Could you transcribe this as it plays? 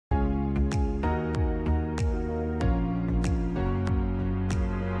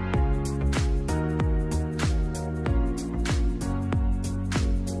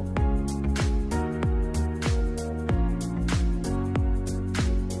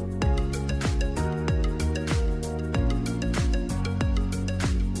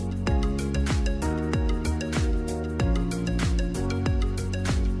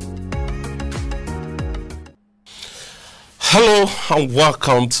Hello and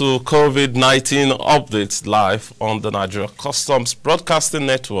welcome to COVID-19 Updates live on the Nigeria Customs Broadcasting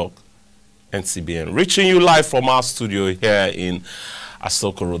Network, NCBN, reaching you live from our studio here in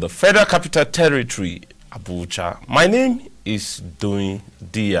Asokoro, the Federal Capital Territory, Abuja. My name is Doing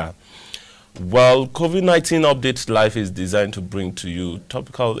Dia. Well, COVID-19 Updates Live is designed to bring to you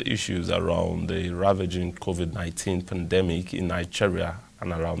topical issues around the ravaging COVID-19 pandemic in Nigeria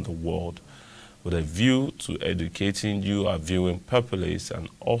and around the world, with a view to educating you, our viewing populace, and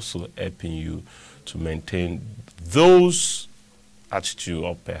also helping you to maintain those attitudes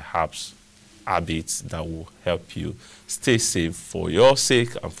or perhaps habits that will help you stay safe for your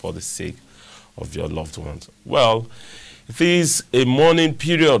sake and for the sake of your loved ones. Well, it is a mourning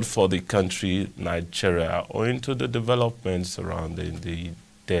period for the country, Nigeria, owing to the developments surrounding the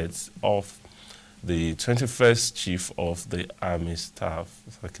deaths of the 21st Chief of the Army Staff,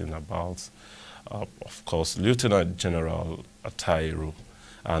 talking about, of course, Lieutenant General Atairu,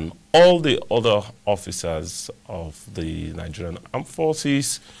 and all the other officers of the Nigerian Armed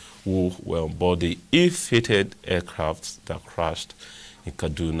Forces who were on board the ill-fated aircraft that crashed in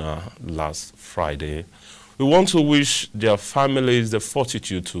Kaduna last Friday. We want to wish their families the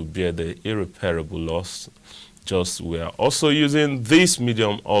fortitude to bear the irreparable loss. We are also using this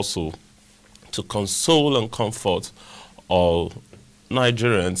medium also to console and comfort all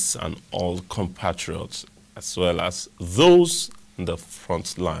Nigerians and all compatriots, as well as those in the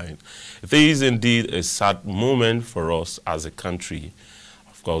front line. It is indeed a sad moment for us as a country.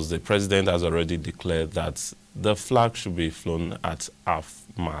 Of course, the president has already declared that the flag should be flown at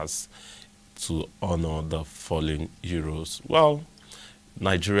half-mast to honor the fallen heroes. Well,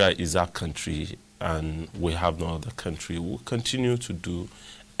 Nigeria is our country, and we have no other country. We'll continue to do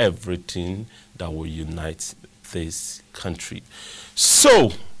everything that will unite this country.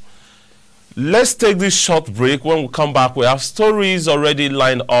 So, let's take this short break. When we come back, we have stories already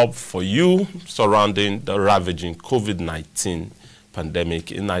lined up for you surrounding the ravaging COVID-19 pandemic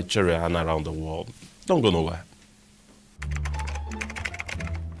in Nigeria and around the world. Don't go nowhere.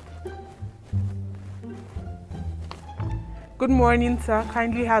 Good morning, sir.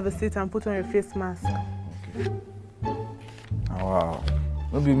 Kindly have a seat and put on your face mask. Okay. Oh, wow.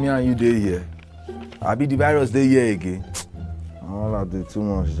 Maybe me and you day here. I be the virus day here again. All I do too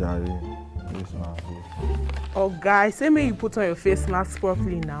much, Jerry. Oh, guys, say me you put on your face mask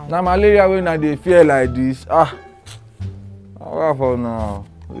properly now. Now malaria when I dey fear like this. How for now?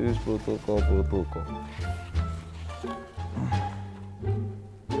 This protocol.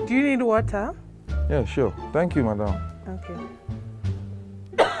 Do you need water? Yeah, sure. Thank you, madam. Okay.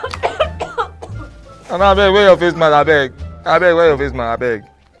 And I beg, wear your face mask, I beg. Wear your face mask, I beg.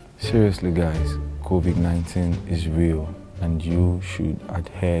 Seriously, guys, COVID-19 is real, and you should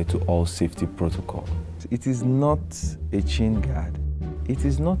adhere to all safety protocols. It is not a chin guard. It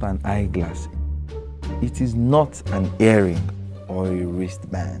is not an eyeglass. It is not an earring or a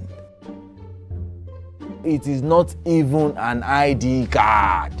wristband. It is not even an ID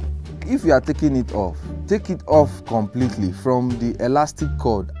card. If you are taking it off, take it off completely from the elastic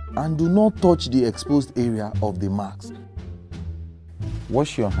cord and do not touch the exposed area of the mask.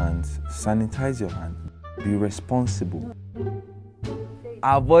 Wash your hands, sanitize your hands, be responsible.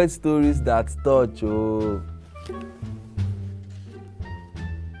 Avoid stories that touch.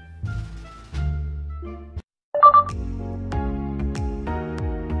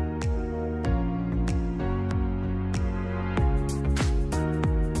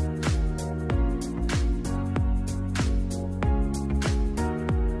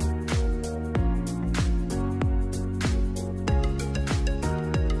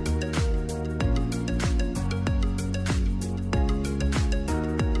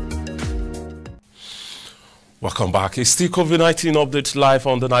 Welcome back. It's still COVID-19 Updates live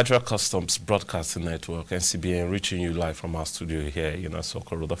on the Nigeria Customs Broadcasting Network, NCBN, reaching you live from our studio here in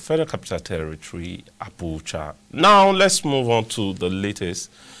Asokoro, the Federal Capital Territory, Abuja. Now, let's move on to the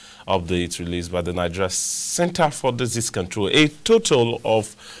latest updates released by the Nigeria Center for Disease Control. A total of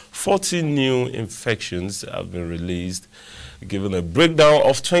 40 new infections have been released, given a breakdown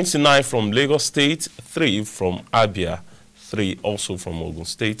of 29 from Lagos State, 3 from Abia, 3 also from Ogun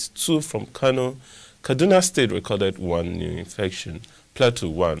State, 2 from Kano. Kaduna State recorded 1 new infection, Plateau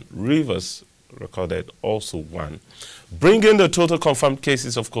 1, Rivers recorded also 1, bringing the total confirmed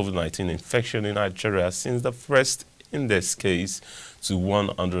cases of COVID-19 infection in Nigeria since the first index case to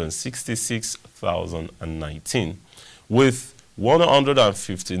 166,019, with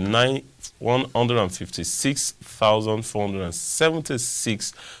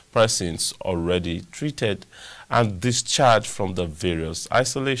 156,476 persons already treated and discharged from the various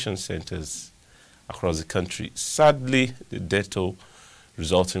isolation centers across the country. Sadly, the death toll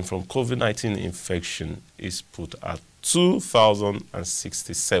resulting from COVID-19 infection is put at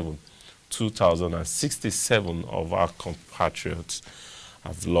 2,067. 2,067 of our compatriots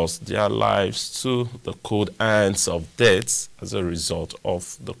have lost their lives to the cold hands of death as a result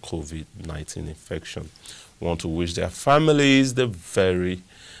of the COVID-19 infection. We want to wish their families the very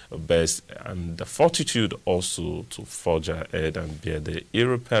best and the fortitude also to forge ahead and bear the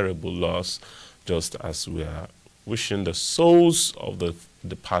irreparable loss, just as we are wishing the souls of the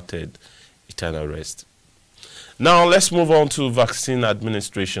departed eternal rest. Now let's move on to vaccine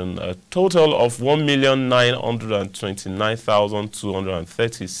administration. A total of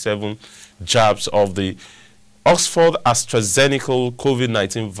 1,929,237 jabs of the Oxford AstraZeneca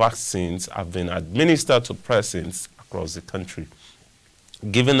COVID-19 vaccines have been administered to persons across the country,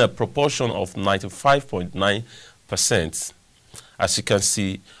 given a proportion of 95.9%. As you can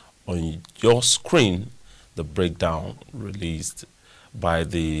see on your screen, the breakdown released by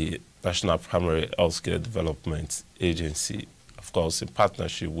the National Primary Healthcare Development Agency, of course in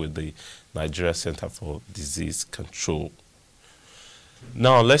partnership with the Nigeria Center for Disease Control.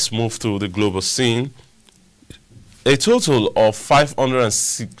 Now let's move to the global scene. A total of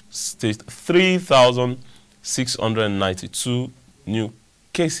 563,692 new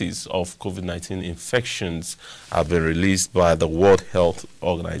cases of COVID-19 infections have been released by the World Health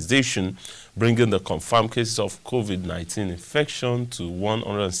Organization, bringing the confirmed cases of COVID-19 infection to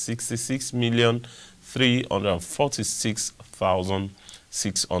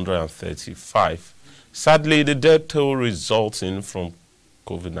 166,346,635. Sadly, the death toll resulting from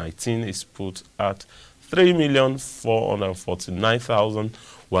COVID-19 is put at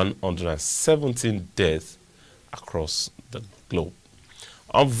 3,449,117 deaths across the globe.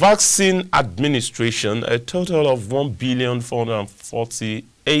 On vaccine administration, a total of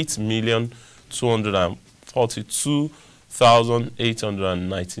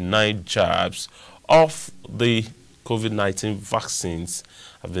 1,448,242,899 jabs of the COVID-19 vaccines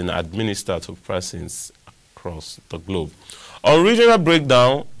have been administered to persons across the globe. On regional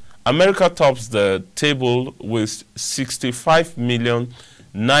breakdown, America tops the table with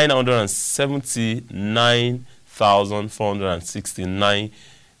 65,979,469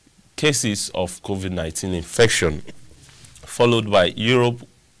 cases of COVID-19 infection, followed by Europe,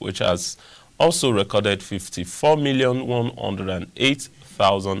 which has also recorded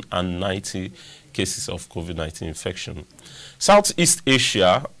 54,108,090 cases of COVID-19 infection. Southeast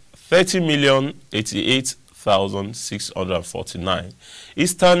Asia, 30,088,649.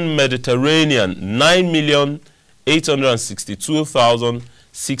 Eastern Mediterranean,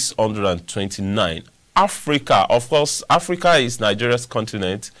 9,862,629. Africa, of course, Africa is Nigeria's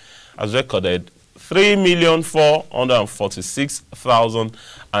continent, has recorded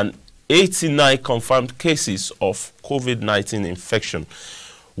 3,446,089 confirmed cases of COVID-19 infection.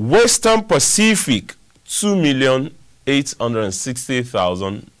 Western Pacific,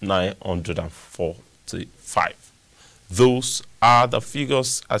 2,860,945. Those are the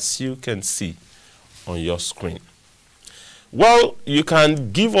figures as you can see on your screen. Well, you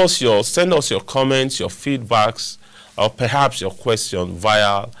can send us your comments, your feedbacks, or perhaps your question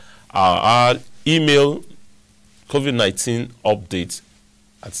via our email, COVID-19 update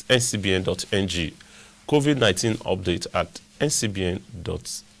at ncbn.ng. COVID-19 update at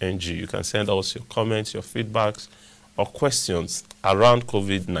ncbn.ng. You can send us your comments, your feedbacks, or questions around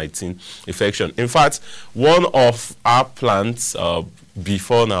COVID-19 infection. In fact, one of our plans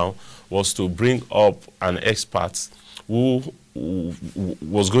before now was to bring up an expert who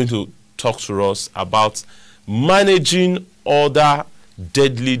was going to talk to us about managing other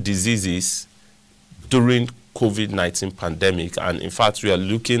deadly diseases during COVID-19 pandemic. And in fact, we are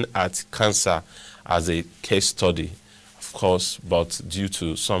looking at cancer as a case study, of course, but due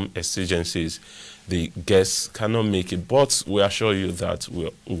to some exigencies, the guests cannot make it. But we assure you that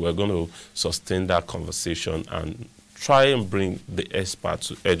we're going to sustain that conversation and try and bring the experts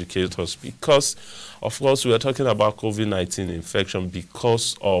to educate us, because, of course, we are talking about COVID-19 infection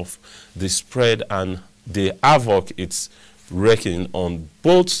because of the spread and the havoc it's wreaking on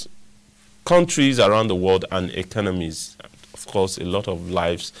both countries around the world and economies. Of course, a lot of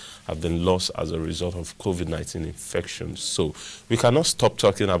lives have been lost as a result of COVID-19 infection. So we cannot stop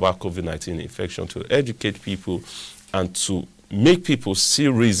talking about COVID-19 infection to educate people and to make people see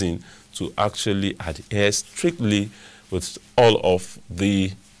reason to actually adhere strictly with all of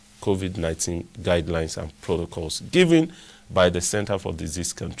the COVID-19 guidelines and protocols given by the Center for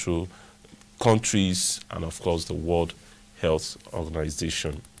Disease Control, countries, and of course the World Health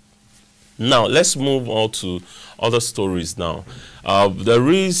Organization. Now, let's move on to other stories now.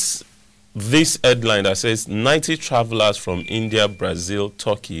 There is this headline that says 90 travelers from India, Brazil,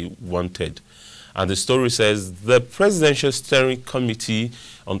 Turkey wanted. And the story says the Presidential Steering Committee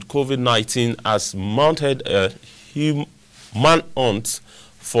on COVID-19 has mounted a manhunt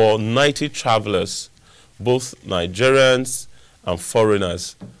for 90 travelers, both Nigerians and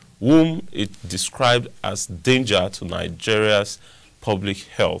foreigners, whom it described as danger to Nigeria's public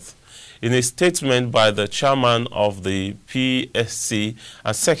health. In a statement by the chairman of the PSC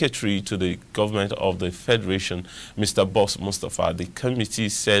and secretary to the government of the Federation, Mr. Boss Mustafa, the committee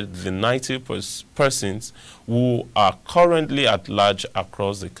said the 90 persons who are currently at large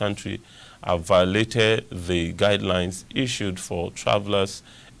across the country have violated the guidelines issued for travelers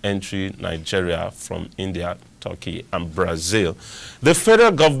entering Nigeria from India, Turkey, and Brazil. The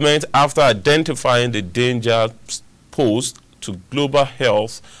federal government, after identifying the danger posed to global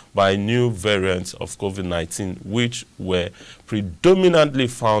health by new variants of COVID-19, which were predominantly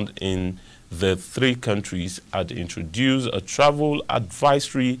found in the three countries, had introduced a travel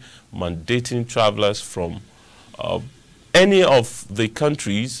advisory mandating travelers from any of the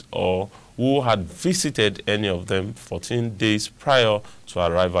countries or who had visited any of them 14 days prior to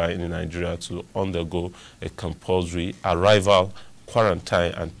arrival in Nigeria to undergo a compulsory arrival,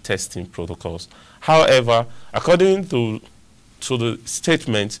 quarantine, and testing protocols. However, according to the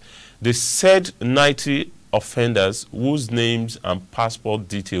statement, they said 90 offenders whose names and passport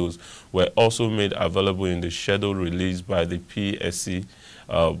details were also made available in the schedule released by the PSC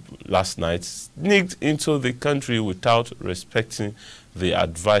last night sneaked into the country without respecting the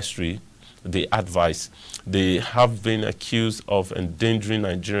advice. They have been accused of endangering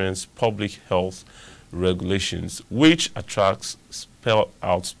Nigerians' public health regulations, which attracts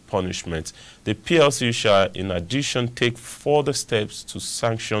spell-out punishment. The PLC shall, in addition, take further steps to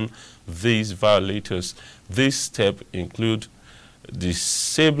sanction these violators. This step include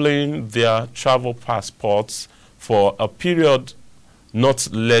disabling their travel passports for a period not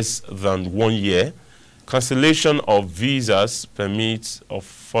less than 1 year, cancellation of visas, permits of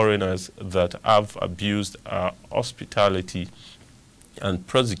foreigners that have abused our hospitality, and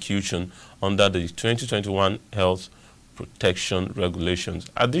prosecution under the 2021 Health Protection Regulations.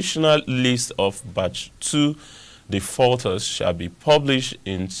 Additional list of batch 2 defaulters shall be published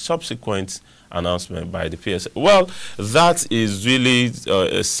in subsequent announcement by the PSA. Well, that is really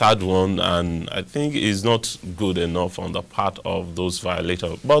a sad one, and I think is not good enough on the part of those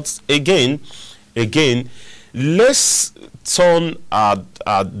violators. But again, let's turn our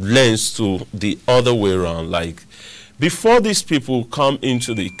lens to the other way around. Like, before these people come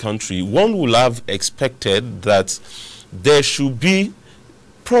into the country, one would have expected that there should be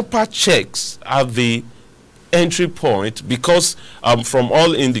proper checks at the entry point, because from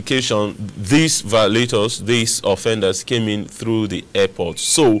all indication, these violators, these offenders came in through the airport.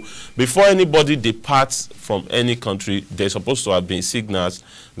 So before anybody departs from any country, there's supposed to have been signals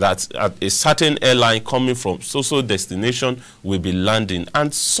that a certain airline coming from so-so destination will be landing.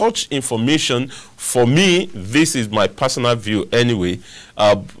 And such information, for me, this is my personal view anyway,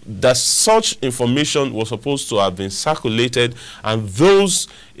 that such information was supposed to have been circulated, and those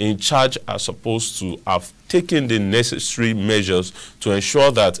in charge are supposed to have taken the necessary measures to ensure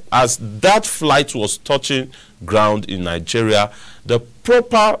that as that flight was touching ground in Nigeria, the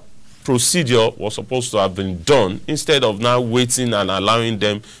proper procedure was supposed to have been done, instead of now waiting and allowing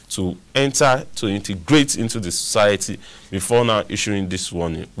them to enter, to integrate into the society before now issuing this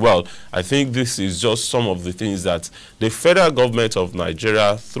warning. Well, I think this is just some of the things that the federal government of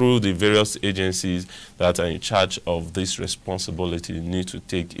Nigeria, through the various agencies that are in charge of this responsibility, need to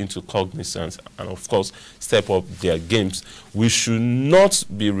take into cognizance and, of course, step up their games. We should not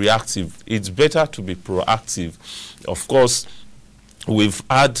be reactive. It's better to be proactive. Of course, we've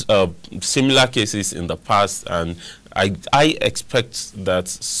had similar cases in the past, and I expect that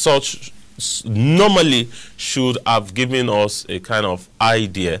such normally should have given us a kind of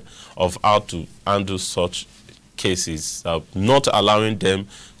idea of how to handle such cases, not allowing them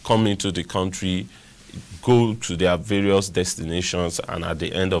come into the country, go to their various destinations, and at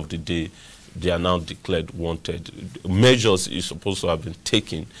the end of the day, they are now declared wanted. Measures is supposed to have been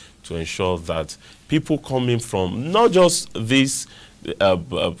taken to ensure that people coming from not just these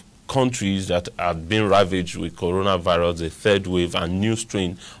countries that have been ravaged with coronavirus, the third wave and new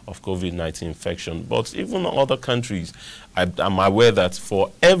strain of COVID-19 infection, but even other countries. I'm aware that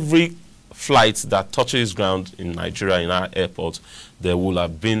for every flight that touches ground in Nigeria, in our airport, there will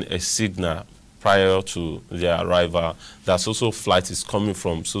have been a signal prior to their arrival, that so flight is coming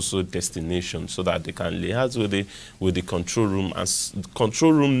from so destination, so that they can liaise with the control room. And the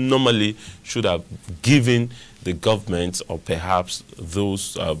control room normally should have given the government, or perhaps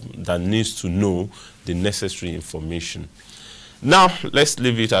those that needs to know, the necessary information. Now, let's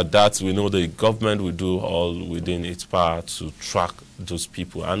leave it at that. We know the government will do all within its power to track those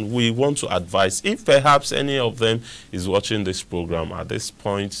people. And we want to advise, if perhaps any of them is watching this program at this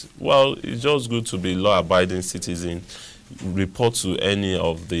point, well, it's just good to be law-abiding citizen. Report to any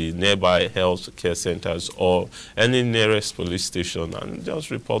of the nearby health care centers or any nearest police station and just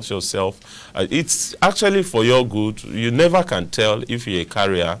report yourself. It's actually for your good. You never can tell if you're a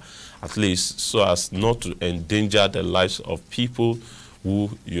carrier, at least so as not to endanger the lives of people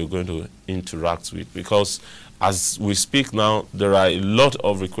who you're going to interact with. Because as we speak now, there are a lot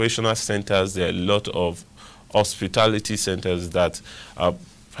of recreational centers, there are a lot of hospitality centers that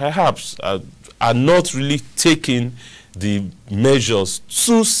perhaps are not really taking the measures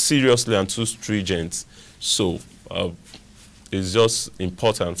too seriously and too stringent. So it's just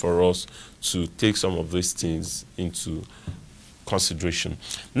important for us to take some of these things into consideration.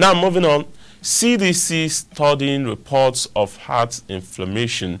 Now, moving on, CDC studying reports of heart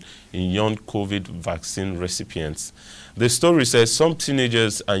inflammation in young COVID vaccine recipients. The story says some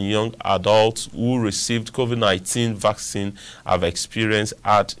teenagers and young adults who received COVID-19 vaccine have experienced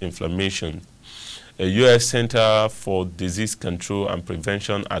heart inflammation. A U.S. Center for Disease Control and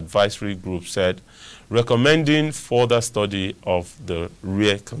Prevention advisory group said, recommending further study of the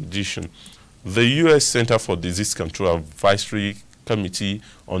rare condition. The U.S. Center for Disease Control Advisory Committee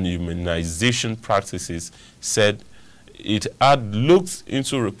on Immunization Practices said it had looked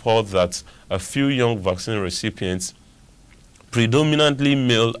into reports that a few young vaccine recipients, predominantly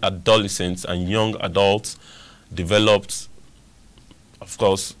male adolescents and young adults, developed, of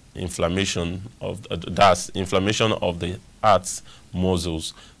course, inflammation of the heart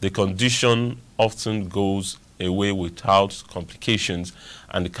muscles. The condition often goes away without complications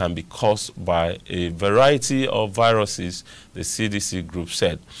and can be caused by a variety of viruses, the CDC group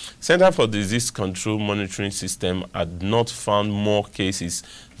said. Center for Disease Control Monitoring System had not found more cases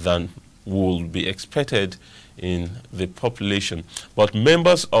than would be expected in the population, but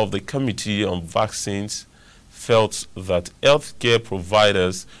members of the Committee on Vaccines felt that healthcare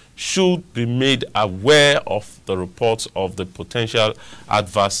providers should be made aware of the reports of the potential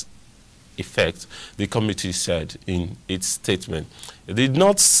adverse effect, the committee said in its statement. It did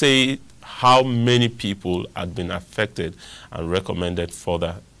not say how many people had been affected and recommended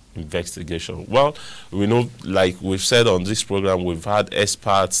further investigation. Well, we know, like we've said on this program, we've had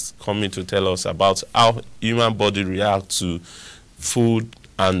experts coming to tell us about how human body reacts to food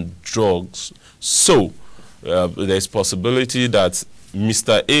and drugs. So there's possibility that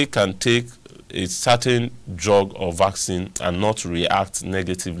Mr. A can take a certain drug or vaccine and not react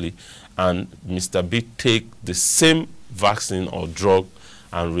negatively, and Mr. B take the same vaccine or drug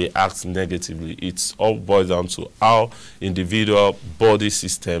and react negatively. It's all boils down to how individual body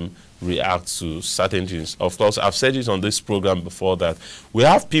system reacts to certain things. Of course, I've said it on this program before that we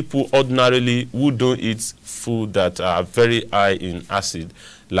have people ordinarily who don't eat food that are very high in acid,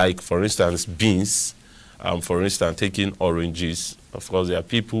 like, for instance, beans. For instance, taking oranges. Of course, there are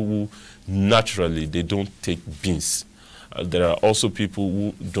people who naturally they don't take beans. There are also people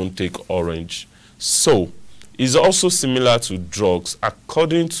who don't take orange. So it's also similar to drugs,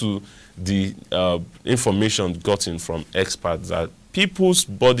 according to the information gotten from experts, that people's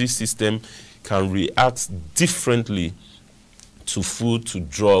body system can react differently to food, to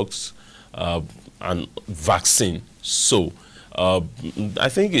drugs, and vaccine. So I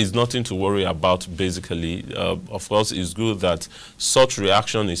think it's nothing to worry about, basically. Of course, it's good that such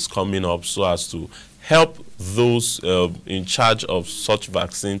reaction is coming up so as to help those in charge of such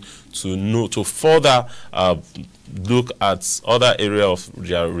vaccine to know, to further look at other area of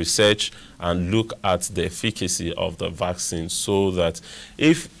their research and look at the efficacy of the vaccine, so that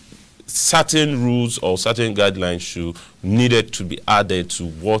if certain rules or certain guidelines needed to be added to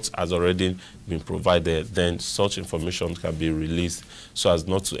what has already been provided, then such information can be released so as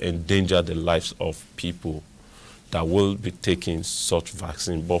not to endanger the lives of people that will be taking such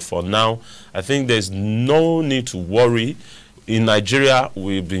vaccine. But for now, I think there's no need to worry. In Nigeria,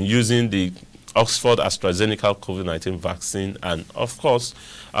 we've been using the Oxford AstraZeneca COVID-19 vaccine, and of course,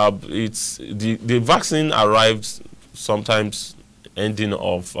 it's the vaccine arrived sometimes ending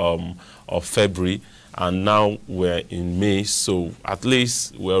of February, and now we're in May, so at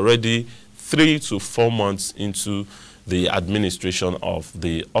least we're already 3 to 4 months into the administration of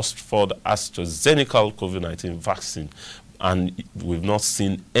the Oxford AstraZeneca COVID-19 vaccine. and we've not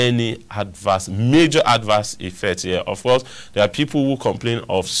seen any major adverse effects here. Of course, there are people who complain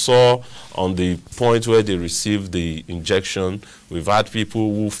of sore on the point where they receive the injection. We've had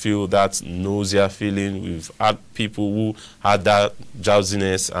people who feel that nausea feeling. We've had people who had that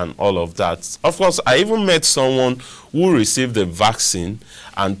drowsiness and all of that. Of course, I even met someone who received the vaccine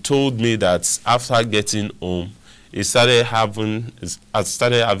and told me that after getting home, he started having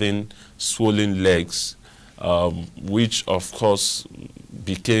swollen legs, which of course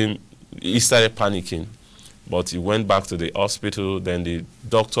he started panicking. But he went back to the hospital. Then the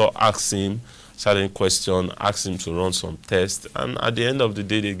doctor asked him certain questions, asked him to run some tests, and at the end of the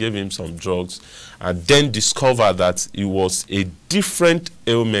day, they gave him some drugs, and then discovered that it was a different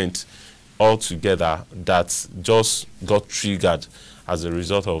ailment altogether that just got triggered as a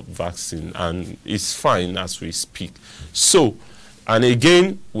result of vaccine, and it's fine as we speak. So, and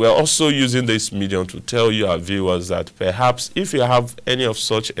again, we're also using this medium to tell you, our viewers, that perhaps if you have any of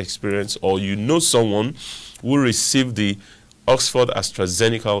such experience, or you know someone who received the Oxford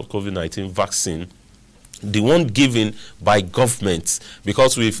AstraZeneca COVID-19 vaccine, the one given by government,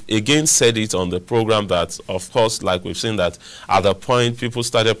 because we've again said it on the program that, of course, like we've seen that at the point people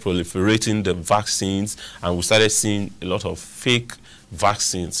started proliferating the vaccines, and we started seeing a lot of fake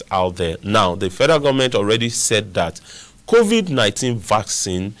vaccines out there. Now, the federal government already said that COVID-19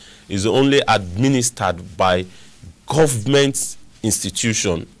 vaccine is only administered by government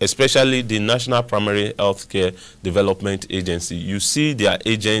institution, especially the National Primary Healthcare Development Agency. You see their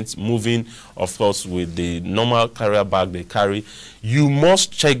agents moving, of course, with the normal carrier bag they carry. You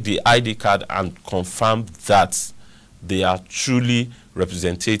must check the ID card and confirm that they are truly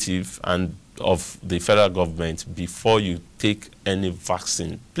representative and of the federal government before you take any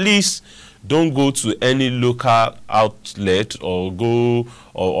vaccine. Please don't go to any local outlet or go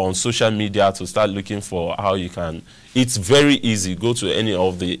on social media to start looking for how you can. It's very easy. Go to any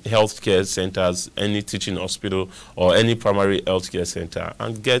of the healthcare centers, any teaching hospital, or any primary healthcare center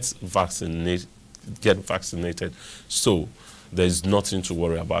and get vaccinated. So there's nothing to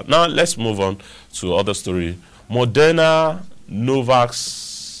worry about. Now let's move on to other story. Moderna, Novavax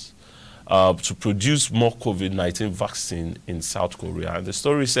to produce more COVID-19 vaccine in South Korea. And the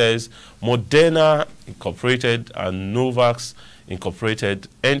story says Moderna Incorporated and Novavax Incorporated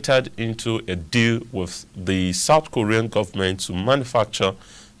entered into a deal with the South Korean government to manufacture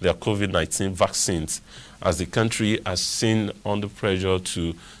their COVID-19 vaccines, as the country has seen under pressure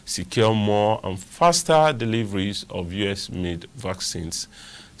to secure more and faster deliveries of US-made vaccines.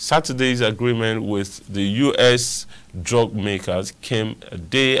 Saturday's agreement with the U.S. drug makers came a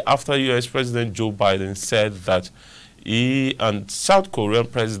day after U.S. President Joe Biden said that he and South Korean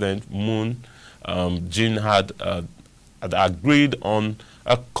President Moon Jae-in had agreed on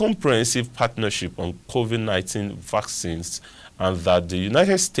a comprehensive partnership on COVID-19 vaccines, and that the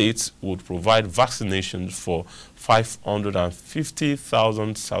United States would provide vaccinations for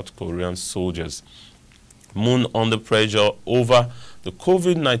 550,000 South Korean soldiers. Moon, under pressure over the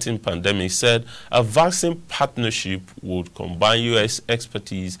COVID-19 pandemic, said a vaccine partnership would combine U.S.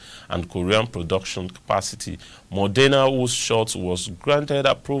 expertise and Korean production capacity. Moderna, whose shot was granted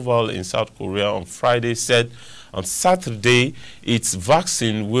approval in South Korea on Friday, said on Saturday its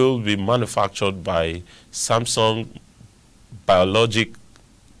vaccine will be manufactured by Samsung Biologic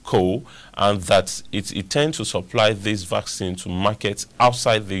Co., and that it intends to supply this vaccine to markets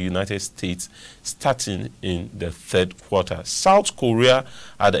outside the United States starting in the third quarter. South Korea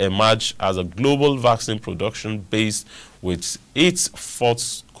had emerged as a global vaccine production base with its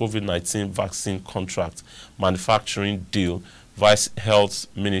fourth COVID-19 vaccine contract manufacturing deal, Vice Health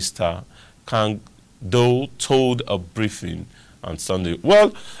Minister Kang Do told a briefing on Sunday.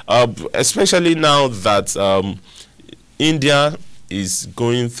 Well, especially now that India is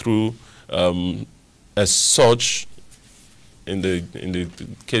going through a surge in the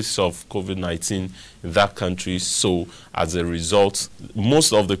case of COVID-19 in that country. So as a result,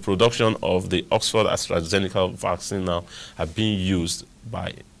 most of the production of the Oxford AstraZeneca vaccine now are being used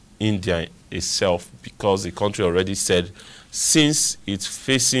by India itself, because the country already said, since it's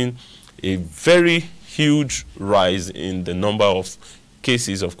facing a very huge rise in the number of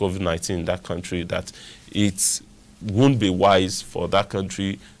cases of COVID-19 in that country, that it won't be wise for that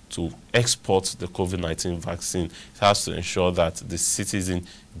country to export the COVID-19 vaccine. It has to ensure that the citizen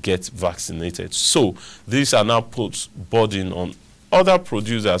gets vaccinated. So these are now put burden on other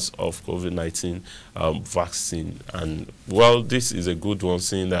producers of COVID-19 vaccine. And well, this is a good one,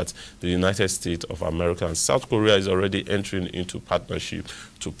 seeing that the United States of America and South Korea is already entering into partnership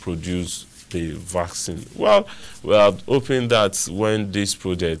to produce the vaccine. Well, we are hoping that when these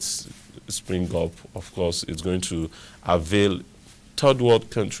projects spring up, of course, it's going to avail third world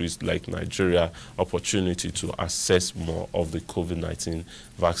countries like Nigeria opportunity to access more of the COVID-19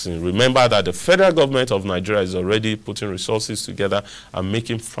 vaccine. Remember that the federal government of Nigeria is already putting resources together and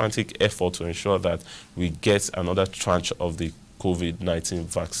making frantic effort to ensure that we get another tranche of the COVID-19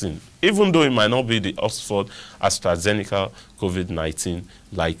 vaccine, even though it might not be the Oxford AstraZeneca COVID-19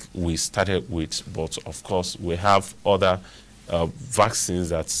 like we started with. But of course, we have other vaccines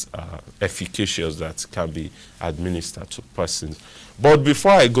that are efficacious that can be administered to persons. But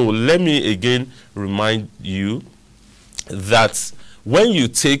before I go, let me again remind you that when you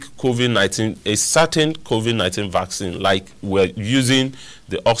take COVID-19, a certain COVID-19 vaccine, like we're using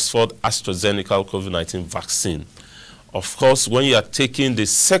the Oxford AstraZeneca COVID-19 vaccine, of course, when you are taking the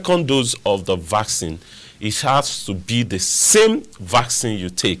second dose of the vaccine, it has to be the same vaccine you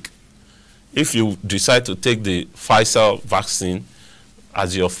take. If you decide to take the Pfizer vaccine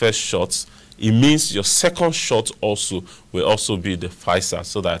as your first shot, it means your second shot also will also be the Pfizer,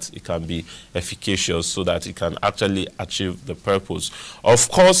 so that it can be efficacious, so that it can actually achieve the purpose. Of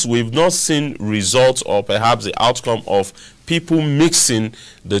course, we've not seen results or perhaps the outcome of people mixing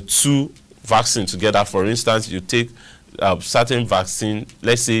the two vaccines together. For instance, you take certain vaccine,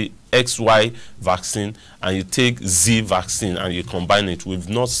 let's say XY vaccine, and you take Z vaccine and you combine it. We've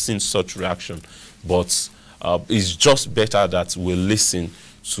not seen such reaction, but it's just better that we listen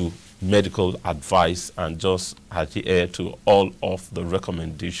to medical advice and just adhere to all of the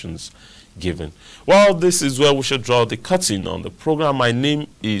recommendations given. Well, this is where we should draw the curtain on the program. My name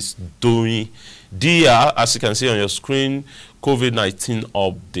is Domi Dia. As you can see on your screen, COVID-19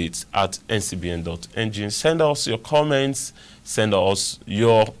 updates at ncbn.ng. Send us your comments, send us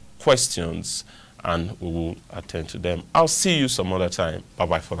your questions, and we will attend to them. I'll see you some other time.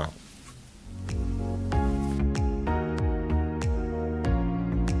 Bye-bye for now.